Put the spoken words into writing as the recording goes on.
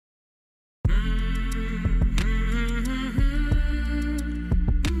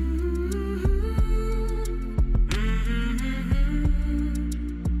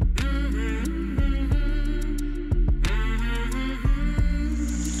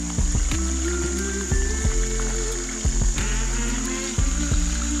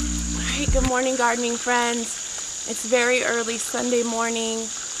Good morning, gardening friends. It's very early Sunday morning,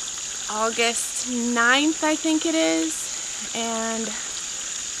 August 9th, I think it is, and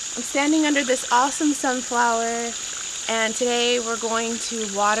I'm standing under this awesome sunflower, and today we're going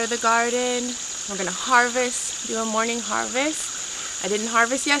to water the garden. We're going to harvest, do a morning harvest. I didn't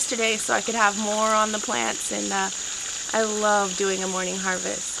harvest yesterday so I could have more on the plants, and I love doing a morning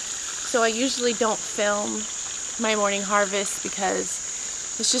harvest. So I usually don't film my morning harvest because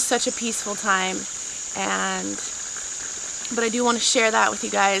it's just such a peaceful time, but I do want to share that with you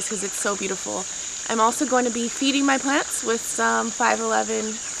guys because it's so beautiful. I'm also going to be feeding my plants with some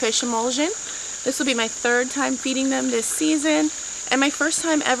 511 fish emulsion. This will be my third time feeding them this season and my first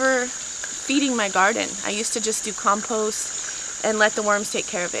time ever feeding my garden. I used to just do compost and let the worms take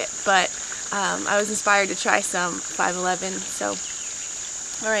care of it, but I was inspired to try some 511. So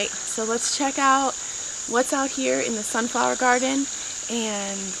alright, so let's check out what's out here in the sunflower garden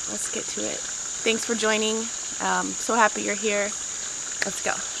and let's get to it. Thanks for joining. So happy you're here. Let's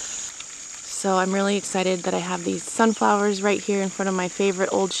go. So I'm really excited that I have these sunflowers right here in front of my favorite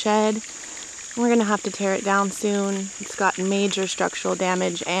old shed. We're gonna have to tear it down soon. It's got major structural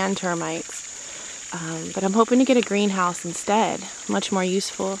damage and termites. But I'm hoping to get a greenhouse instead, much more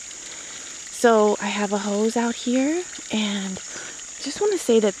useful. So I have a hose out here, and I just want to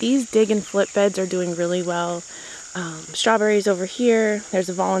say that these dig and flip beds are doing really well. Strawberries over here. There's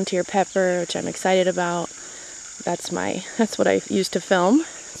a volunteer pepper, which I'm excited about. That's what I used to film.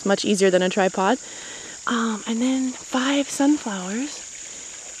 It's much easier than a tripod. And then 5 sunflowers,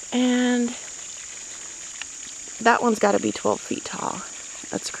 and that one's got to be 12 feet tall.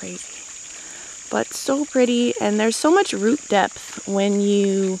 That's crazy, but so pretty. And there's so much root depth when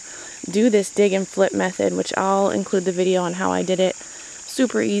you do this dig and flip method, which I'll include the video on how I did it.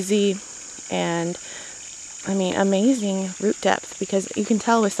 Super easy, and I mean amazing root depth, because you can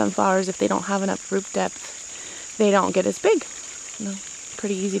tell with sunflowers if they don't have enough root depth, they don't get as big. You know,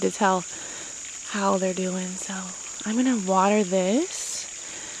 pretty easy to tell how they're doing. So I'm gonna water this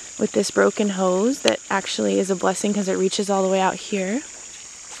with this broken hose that actually is a blessing because it reaches all the way out here.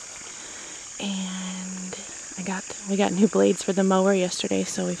 And we got new blades for the mower yesterday,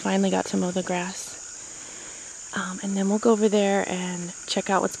 so we finally got to mow the grass. And then we'll go over there and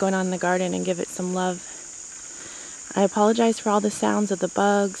check out what's going on in the garden and give it some love. I apologize for all the sounds of the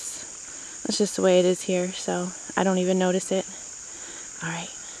bugs. That's just the way it is here, so I don't even notice it. Alright.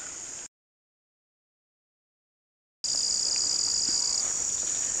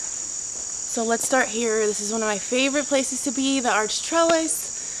 So let's start here. This is one of my favorite places to be, the arched trellis.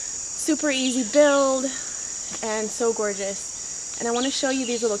 Super easy build and so gorgeous. And I want to show you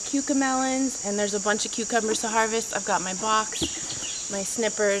these little cucamelons, and there's a bunch of cucumbers to harvest. I've got my box, my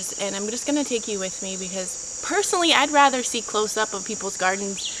snippers, and I'm just going to take you with me because personally I'd rather see close-up of people's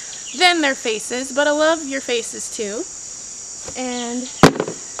gardens than their faces, but I love your faces too. And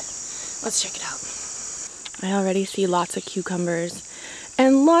let's check it out. I already see lots of cucumbers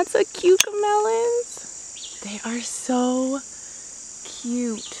and lots of cucamelons. They are so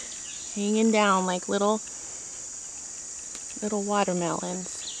cute, hanging down like little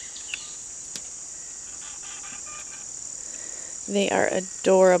watermelons. They are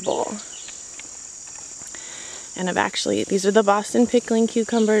adorable. And these are the Boston pickling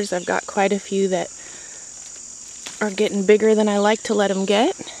cucumbers. I've got quite a few that are getting bigger than I like to let them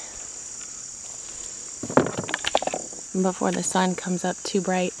get before the sun comes up too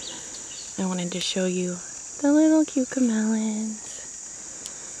bright. I wanted to show you the little cucamelons.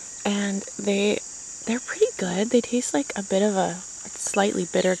 And they're pretty good. They taste like a bit of a slightly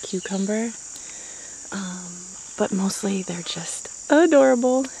bitter cucumber, but mostly they're just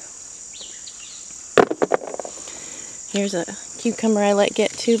adorable. Here's a cucumber I let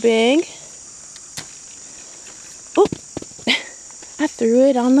get too big. Oh, I threw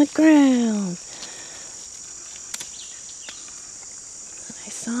it on the ground. I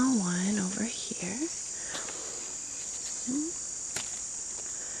saw one over here.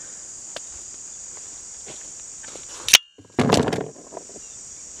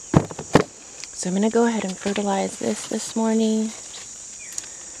 So I'm going to go ahead and fertilize this morning.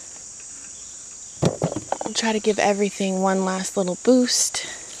 I'll try to give everything one last little boost.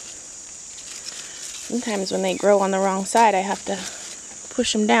 Sometimes when they grow on the wrong side, I have to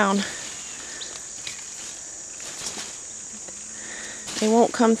push them down. They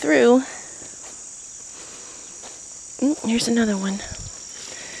won't come through. Here's another one.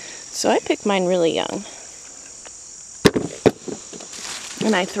 So I picked mine really young.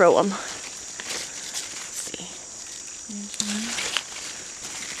 And I throw them.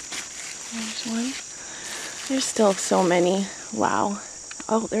 There's one. There's still so many. Wow.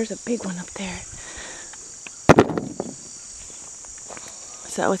 Oh, there's a big one up there.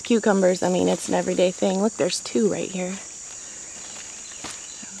 So with cucumbers, I mean, it's an everyday thing. Look, there's 2 right here.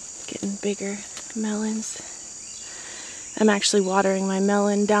 Getting bigger melons. I'm actually watering my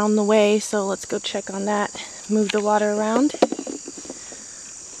melon down the way, so let's go check on that. Move the water around.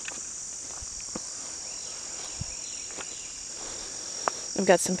 I've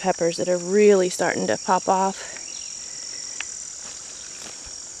got some peppers that are really starting to pop off.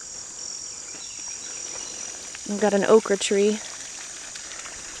 I've got an okra tree.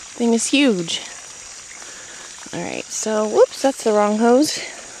 Thing is huge. Alright, so, whoops, that's the wrong hose.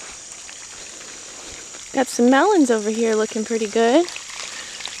 Got some melons over here looking pretty good.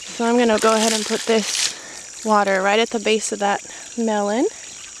 So I'm going to go ahead and put this water right at the base of that melon.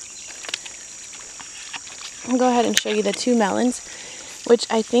 I'll go ahead and show you the 2 melons, which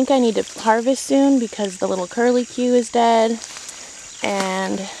I think I need to harvest soon because the little curlicue is dead.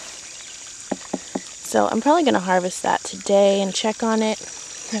 And so I'm probably going to harvest that today and check on it.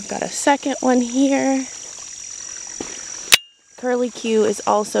 I've got a second one here. Curlicue is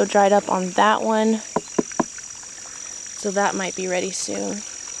also dried up on that one. So that might be ready soon.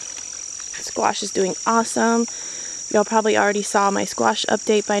 Squash is doing awesome. Y'all probably already saw my squash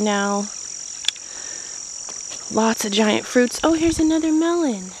update by now. Lots of giant fruits. Oh, here's another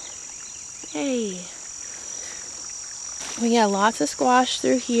melon. Hey. Well, yeah, lots of squash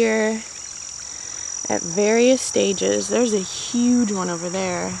through here at various stages. There's a huge one over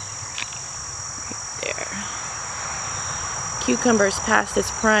there. Right there. Cucumber's past its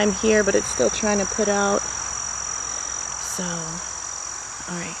prime here, but it's still trying to put out. So,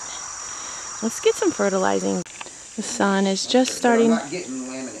 alright. Let's get some fertilizing. The sun is just starting.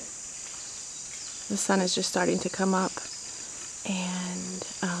 The sun is just starting to come up. And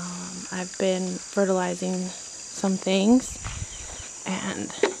I've been fertilizing some things.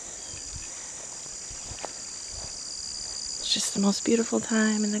 And it's just the most beautiful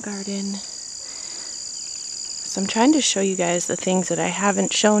time in the garden. So I'm trying to show you guys the things that I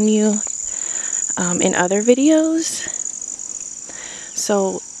haven't shown you in other videos.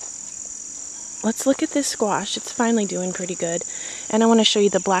 So let's look at this squash. It's finally doing pretty good. And I want to show you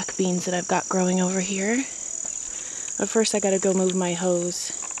the black beans that I've got growing over here. But first I got to go move my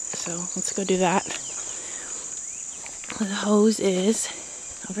hose. So let's go do that. The hose is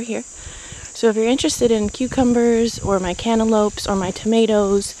over here. So if you're interested in cucumbers or my cantaloupes or my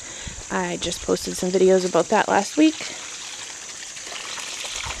tomatoes, I just posted some videos about that last week.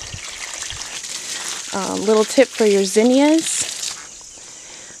 Little tip for your zinnias.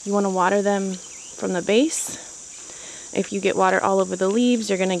 You want to water them from the base. If you get water all over the leaves,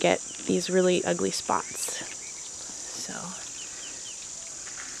 you're going to get these really ugly spots. So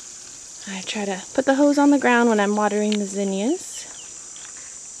I try to put the hose on the ground when I'm watering the zinnias.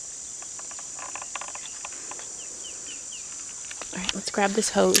 Alright, let's grab this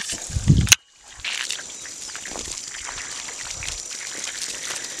hose.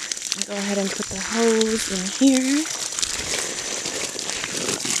 Go ahead and put the hose in here.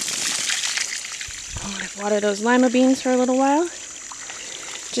 Water those lima beans for a little while.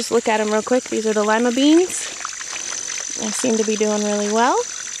 Just look at them real quick. These are the lima beans. They seem to be doing really well.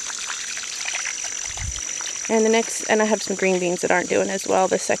 And I have some green beans that aren't doing as well.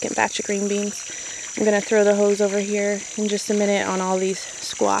 The second batch of green beans. I'm going to throw the hose over here in just a minute on all these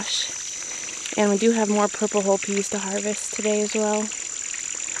squash. And we do have more purple whole peas to harvest today as well.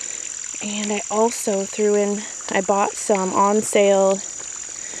 And I also I bought some on sale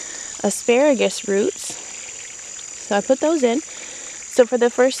asparagus roots. So I put those in. So for the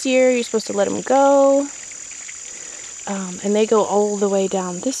first year, you're supposed to let them go. And they go all the way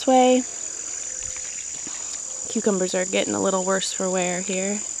down this way. Cucumbers are getting a little worse for wear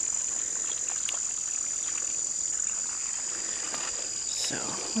here. So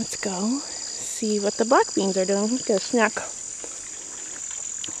let's go see what the black beans are doing. Let's get a snack.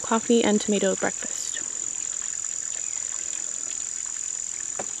 Coffee and tomato breakfast.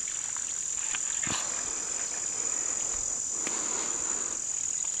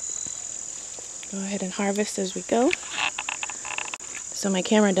 Go ahead and harvest as we go. So my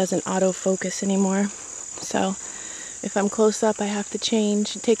camera doesn't autofocus anymore. So if I'm close up, I have to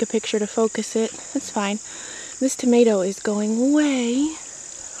change and take a picture to focus it. That's fine. This tomato is going way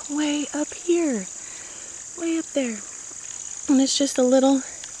up here. Way up there. And it's just a little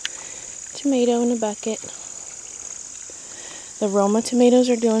tomato in a bucket. The Roma tomatoes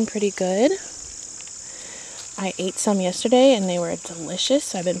are doing pretty good. I ate some yesterday and they were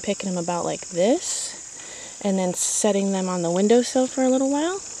delicious. I've been picking them about like this and then setting them on the windowsill for a little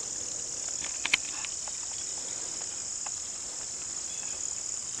while.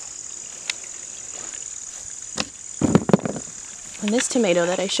 And this tomato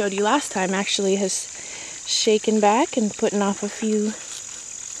that I showed you last time actually has shaken back and putting off a few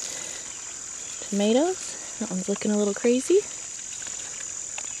tomatoes. That one's looking a little crazy.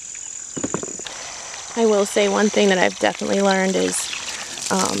 I will say one thing that I've definitely learned is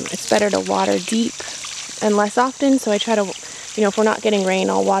it's better to water deep and less often. So I try to, you know, if we're not getting rain,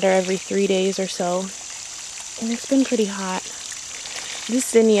 I'll water every 3 days or so. And it's been pretty hot. This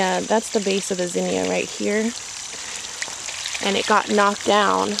zinnia, that's the base of the zinnia right here. And it got knocked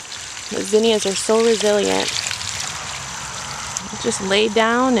down. The zinnias are so resilient. It just laid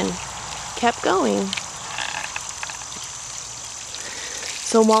down and kept going.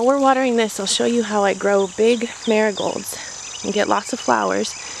 So while we're watering this, I'll show you how I grow big marigolds and get lots of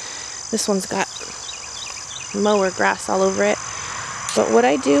flowers. This one's got mower grass all over it. But what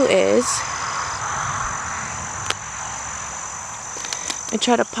I do is I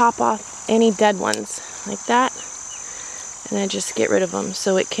try to pop off any dead ones like that, and I just get rid of them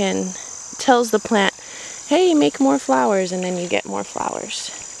so it tells the plant, hey, make more flowers, and then you get more flowers.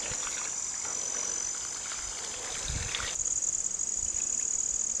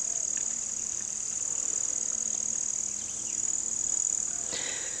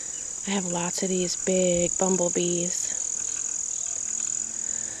 I have lots of these big bumblebees,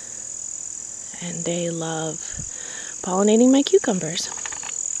 and they love pollinating my cucumbers.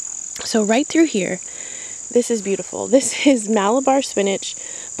 So right through here, this is beautiful. This is Malabar spinach,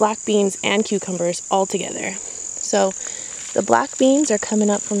 black beans, and cucumbers all together. So the black beans are coming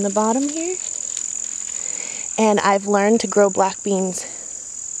up from the bottom here, and I've learned to grow black beans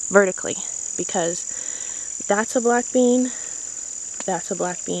vertically because that's a black bean, that's a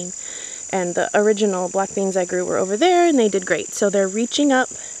black bean, and the original black beans I grew were over there and they did great. So they're reaching up.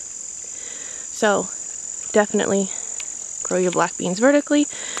 So definitely grow your black beans vertically.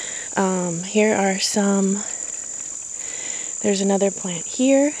 Here are some, there's another plant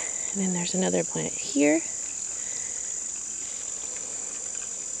here, and then there's another plant here.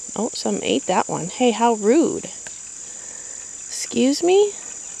 Oh, some ate that one. Hey, how rude. Excuse me?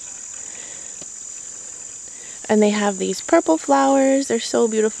 And they have these purple flowers. They're so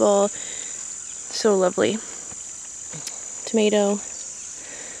beautiful. So lovely. Tomato,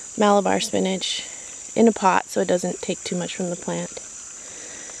 Malabar spinach in a pot so it doesn't take too much from the plant.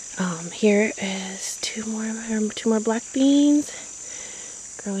 Here is two more black beans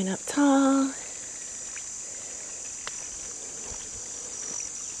growing up tall.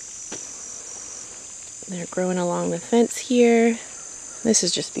 They're growing along the fence here. This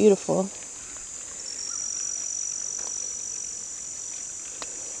is just beautiful.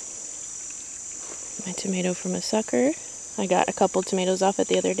 My tomato from a sucker. I got a couple tomatoes off it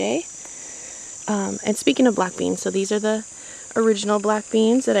the other day. And speaking of black beans, so these are the original black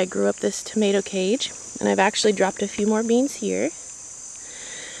beans that I grew up this tomato cage. And I've actually dropped a few more beans here.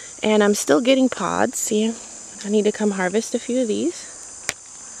 And I'm still getting pods. See, I need to come harvest a few of these.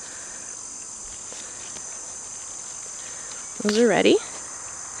 Those are ready.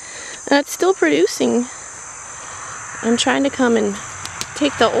 And it's still producing. I'm trying to come and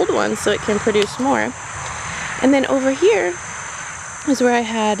take the old ones so it can produce more. And then over here is where I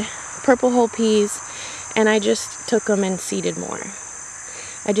had purple whole peas, and I just took them and seeded more.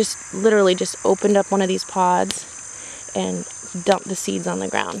 I just literally just opened up one of these pods and dumped the seeds on the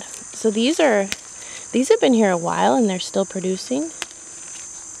ground. So these have been here a while and they're still producing.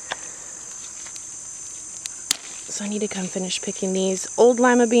 So I need to come finish picking these old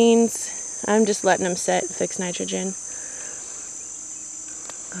lima beans. I'm just letting them set and fix nitrogen.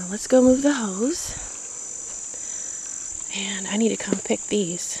 Let's go move the hose. And I need to come pick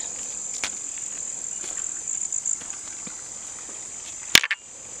these.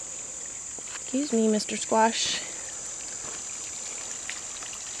 Excuse me, Mr. Squash.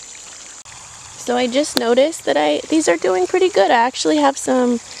 So I just noticed that these are doing pretty good. I actually have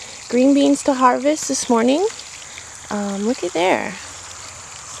some green beans to harvest this morning. Looky there.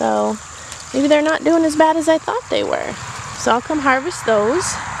 So maybe they're not doing as bad as I thought they were. So I'll come harvest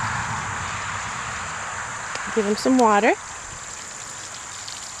those. Give them some water.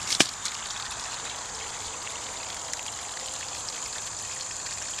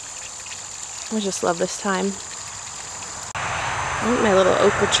 I just love this time. My little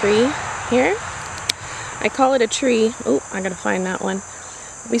okra tree here. I call it a tree. Oh, I gotta find that one.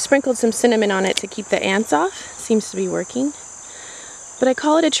 We sprinkled some cinnamon on it to keep the ants off. Seems to be working. But I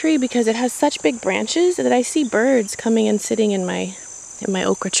call it a tree because it has such big branches that I see birds coming and sitting in my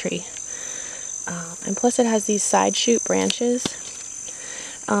okra tree. And plus it has these side shoot branches.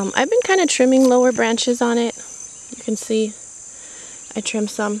 I've been kind of trimming lower branches on it. You can see I trimmed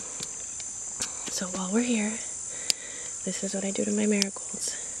some. So while we're here, This is what I do to my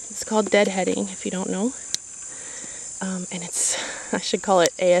marigolds. It's called deadheading, if you don't know. And it's, I should call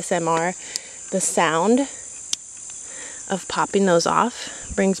it ASMR. The sound of popping those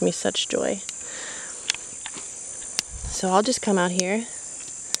off brings me such joy. So I'll just come out here,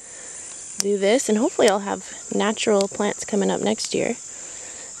 do this, and hopefully I'll have natural plants coming up next year.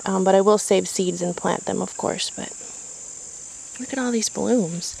 But I will save seeds and plant them, of course. But look at all these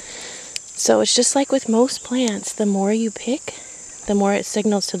blooms. So it's just like with most plants, the more you pick, the more it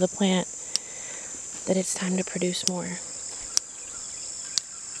signals to the plant that it's time to produce more.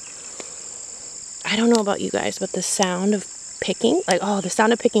 I don't know about you guys, but the sound of picking, like, oh, the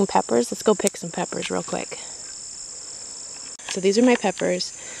sound of picking peppers. Let's go pick some peppers real quick. So these are my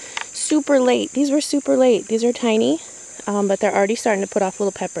peppers. Super late. These were super late. These are tiny, but they're already starting to put off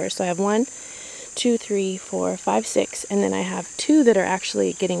little peppers. So I have 1, 2, 3, 4, 5, 6, and then I have 2 that are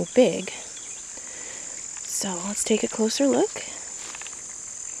actually getting big. So let's take a closer look.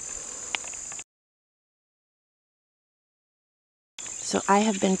 So I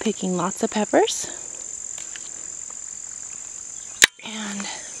have been picking lots of peppers. And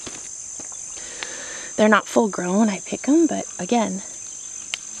they're not full grown. I pick them, but again,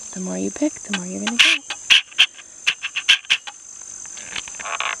 the more you pick, the more you're going to get.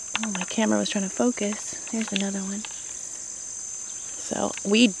 Oh, my camera was trying to focus. Here's another one. So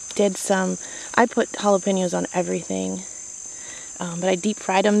we did some, I put jalapenos on everything. But I deep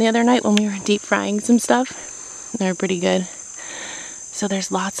fried them the other night when we were deep frying some stuff. They're pretty good. So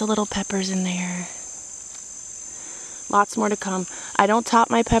there's lots of little peppers in there. Lots more to come. I don't top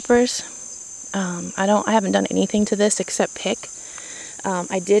my peppers. I haven't done anything to this except pick.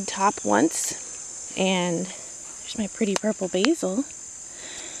 I did top once, and there's my pretty purple basil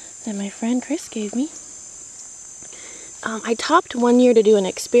that my friend Chris gave me. I topped one year to do an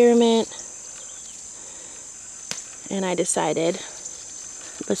experiment, and I decided,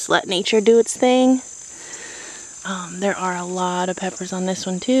 let's let nature do its thing. There are a lot of peppers on this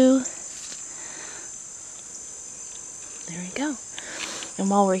one too. There we go. And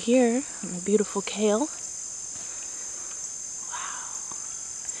while we're here, a beautiful kale. Wow.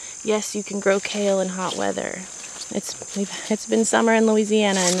 Yes, you can grow kale in hot weather. It's been summer in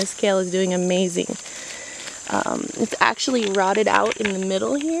Louisiana, and this kale is doing amazing. It's actually rotted out in the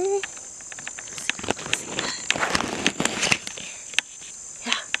middle here.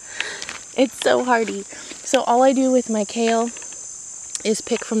 Yeah, it's so hardy. So all I do with my kale is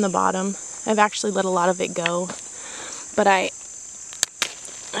pick from the bottom. I've actually let a lot of it go, but I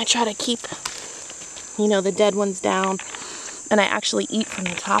try to keep, you know, the dead ones down, and I actually eat from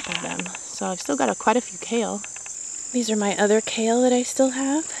the top of them. So I've still got quite a few kale. These are my other kale that I still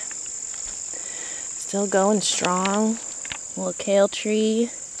have. Still going strong. Little kale tree.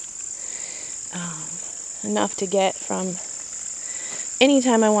 Enough to get from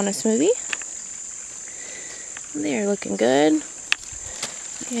anytime I want a smoothie. They're looking good.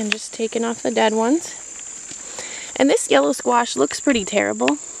 Again, just taking off the dead ones. And this yellow squash looks pretty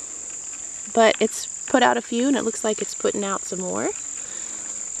terrible, but it's put out a few, and it looks like it's putting out some more.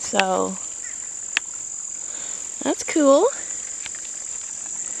 So that's cool.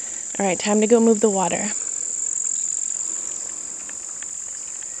 All right, time to go move the water.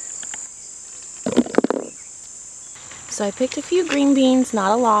 So I picked a few green beans,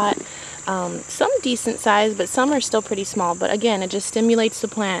 not a lot. Some decent size, but some are still pretty small. But again, it just stimulates the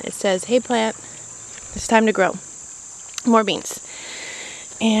plant. It says, hey plant, it's time to grow. More beans.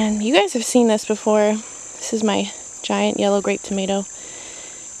 And you guys have seen this before. This is my giant yellow grape tomato.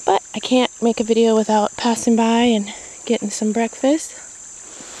 But I can't make a video without passing by and getting some breakfast.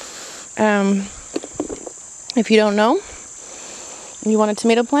 If you don't know, and you want a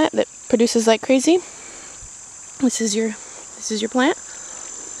tomato plant that produces like crazy, this is your plant.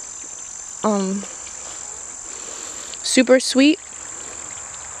 Super sweet,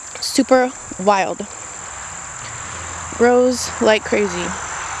 super wild. Grows like crazy.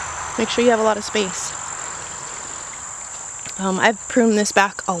 Make sure you have a lot of space. I've pruned this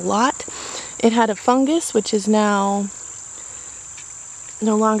back a lot. It had a fungus, which is now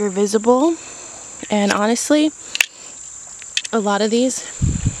no longer visible. And honestly, a lot of these,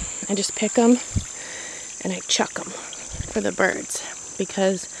 I just pick them and I chuck them for the birds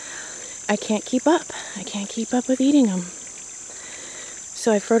because I can't keep up. I can't keep up with eating them.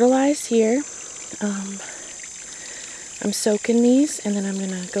 So I fertilized here. I'm soaking these, and then I'm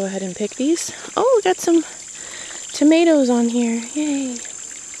gonna go ahead and pick these. Oh, we got some tomatoes on here. Yay.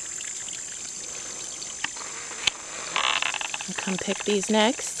 I'll come pick these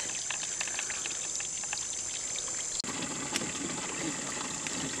next.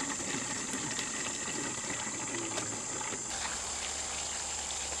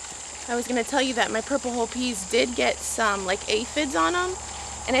 I was going to tell you that my purple whole peas did get some like aphids on them,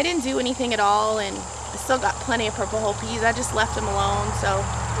 and I didn't do anything at all, and I still got plenty of purple whole peas. I just left them alone.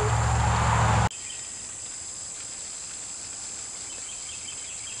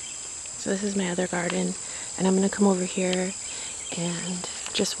 So this is my other garden, and I'm going to come over here and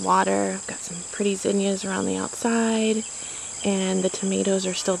just water. I've got some pretty zinnias around the outside, and the tomatoes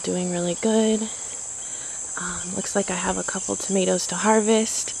are still doing really good. Looks like I have a couple tomatoes to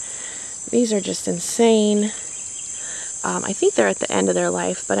harvest. These are just insane. I think they're at the end of their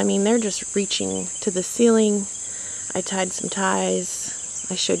life, but I mean, they're just reaching to the ceiling. I tied some ties.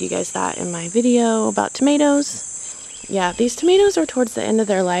 I showed you guys that in my video about tomatoes. Yeah, these tomatoes are towards the end of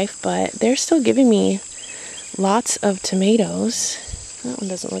their life, but they're still giving me lots of tomatoes. That one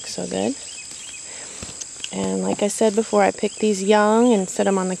doesn't look so good. And like I said before, I picked these young and set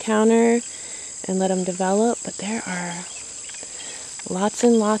them on the counter and let them develop, but there are lots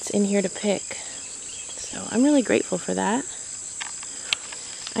and lots in here to pick. So I'm really grateful for that.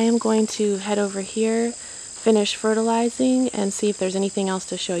 I am going to head over here, finish fertilizing, and see if there's anything else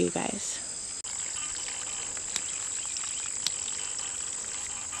to show you guys.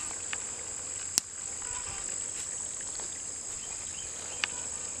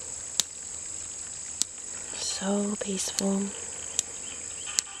 So peaceful.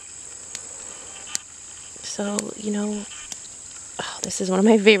 So, you know, oh, this is one of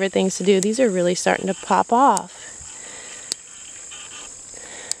my favorite things to do. These are really starting to pop off.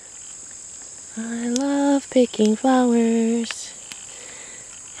 I love picking flowers.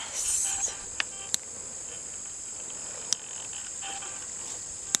 Yes.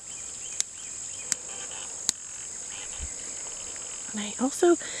 And I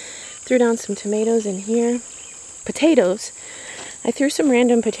also threw down some tomatoes in here. Potatoes. I threw some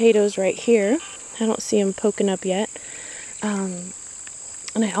random potatoes right here. I don't see them poking up yet. And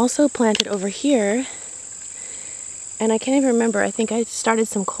I also planted over here, and I can't even remember, I think I started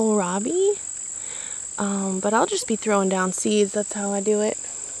some kohlrabi, but I'll just be throwing down seeds. That's how I do it.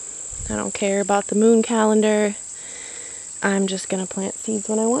 I don't care about the moon calendar. I'm just gonna plant seeds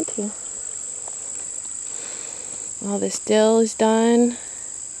when I want to. All this dill is done.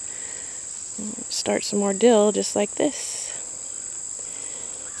 Start some more dill just like this.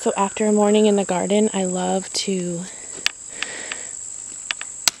 So after a morning in the garden, I love to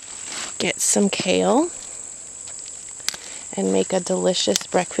get some kale and make a delicious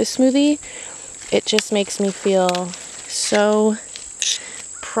breakfast smoothie. It just makes me feel so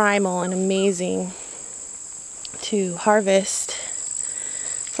primal and amazing to harvest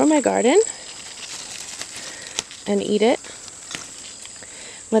from my garden and eat it.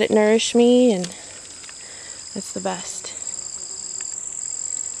 Let it nourish me, and it's the best.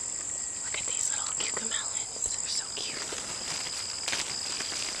 Look at these little cucamelons. They're so cute.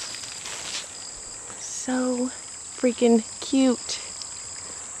 So freaking cute.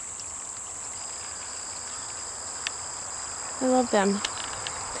 I love them.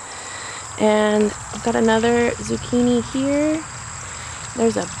 And I've got another zucchini here.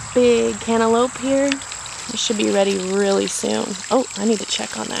 There's a big cantaloupe here. It should be ready really soon. Oh, I need to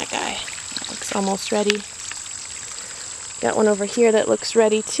check on that guy. That looks almost ready. Got one over here that looks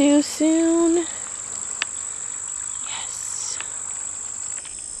ready too soon. Yes.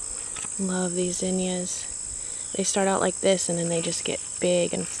 Love these zinnias. They start out like this and then they just get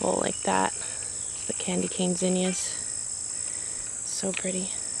big and full like that. It's the candy cane zinnias. So pretty.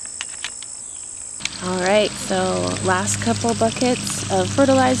 Alright, so last couple buckets of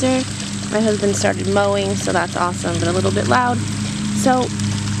fertilizer. My husband started mowing, so that's awesome, but a little bit loud. So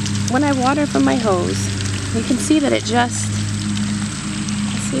when I water from my hose, you can see that it just,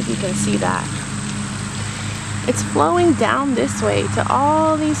 let's see if you can see that. It's flowing down this way to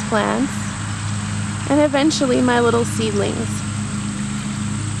all these plants and eventually my little seedlings.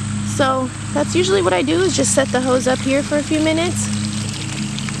 So that's usually what I do, is just set the hose up here for a few minutes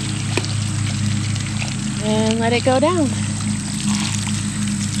and let it go down.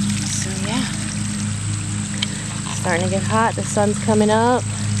 So yeah, it's starting to get hot. The sun's coming up.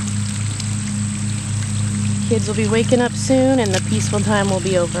 Kids will be waking up soon and the peaceful time will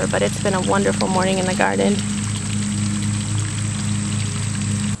be over, but it's been a wonderful morning in the garden.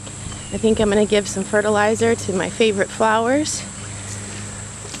 I think I'm going to give some fertilizer to my favorite flowers.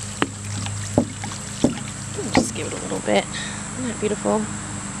 Just give it a little bit. Isn't that beautiful?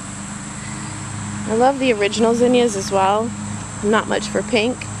 I love the original zinnias as well. I'm not much for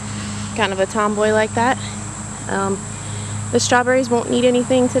pink. Kind of a tomboy like that. The strawberries won't need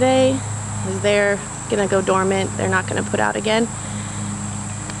anything today, because they're gonna go dormant. They're not gonna put out again.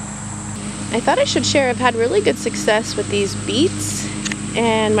 I thought I should share, I've had really good success with these beets.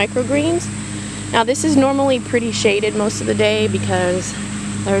 and microgreens. Now this is normally pretty shaded most of the day because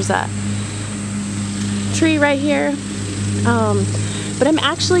there's a tree right here. But I'm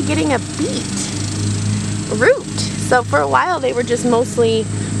actually getting a beet root. So for a while they were just mostly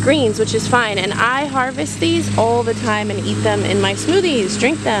greens, which is fine. And I harvest these all the time and eat them in my smoothies,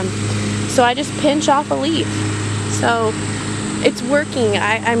 drink them. So I just pinch off a leaf. So it's working.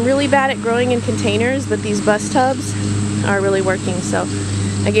 I'm really bad at growing in containers, but these bus tubs are really working. So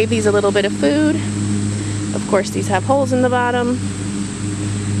I gave these a little bit of food. Of course, these have holes in the bottom.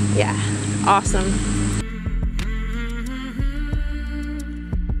 Yeah, awesome.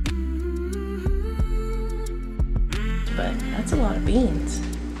 But that's a lot of beans.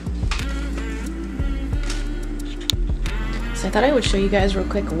 So I thought I would show you guys real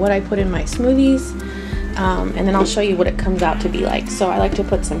quick what I put in my smoothies, and then I'll show you what it comes out to be like. So I like to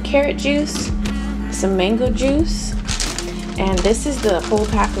put some carrot juice, some mango juice, and this is the whole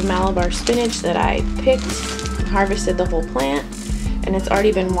pack of Malabar spinach that I picked and harvested the whole plant, and it's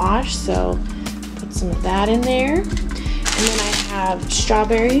already been washed, so put some of that in there. And then I have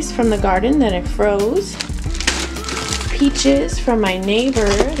strawberries from the garden that I froze, peaches from my neighbor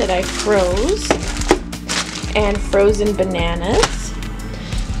that I froze, and frozen bananas,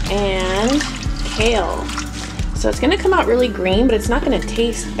 and kale. So it's gonna come out really green, but it's not gonna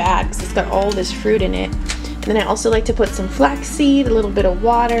taste bad because it's got all this fruit in it. And then I also like to put some flaxseed, a little bit of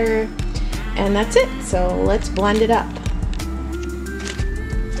water, and that's it. So let's blend it up.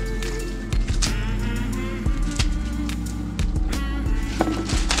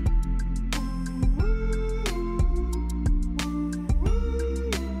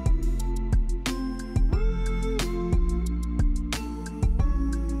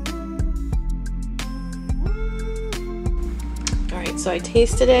 Alright, so I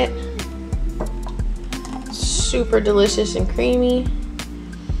tasted it. Super delicious and creamy.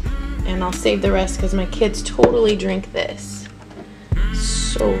 And I'll save the rest because my kids totally drink this.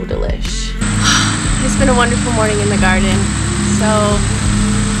 So delish. It's been a wonderful morning in the garden. So,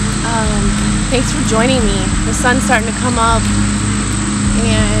 thanks for joining me. The sun's starting to come up,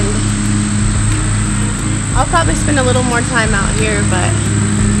 and I'll probably spend a little more time out here, but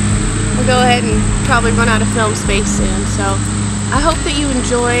we'll go ahead and probably run out of film space soon. So I hope that you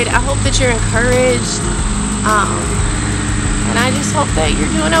enjoyed. I hope that you're encouraged. And I just hope that you're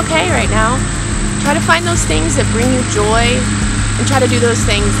doing okay right now. Try to find those things that bring you joy and try to do those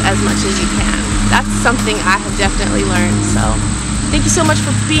things as much as you can. That's something I have definitely learned. So thank you so much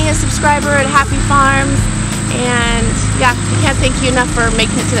for being a subscriber at Happy Farms. And yeah, I can't thank you enough for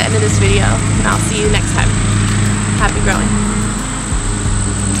making it to the end of this video. And I'll see you next time. Happy growing.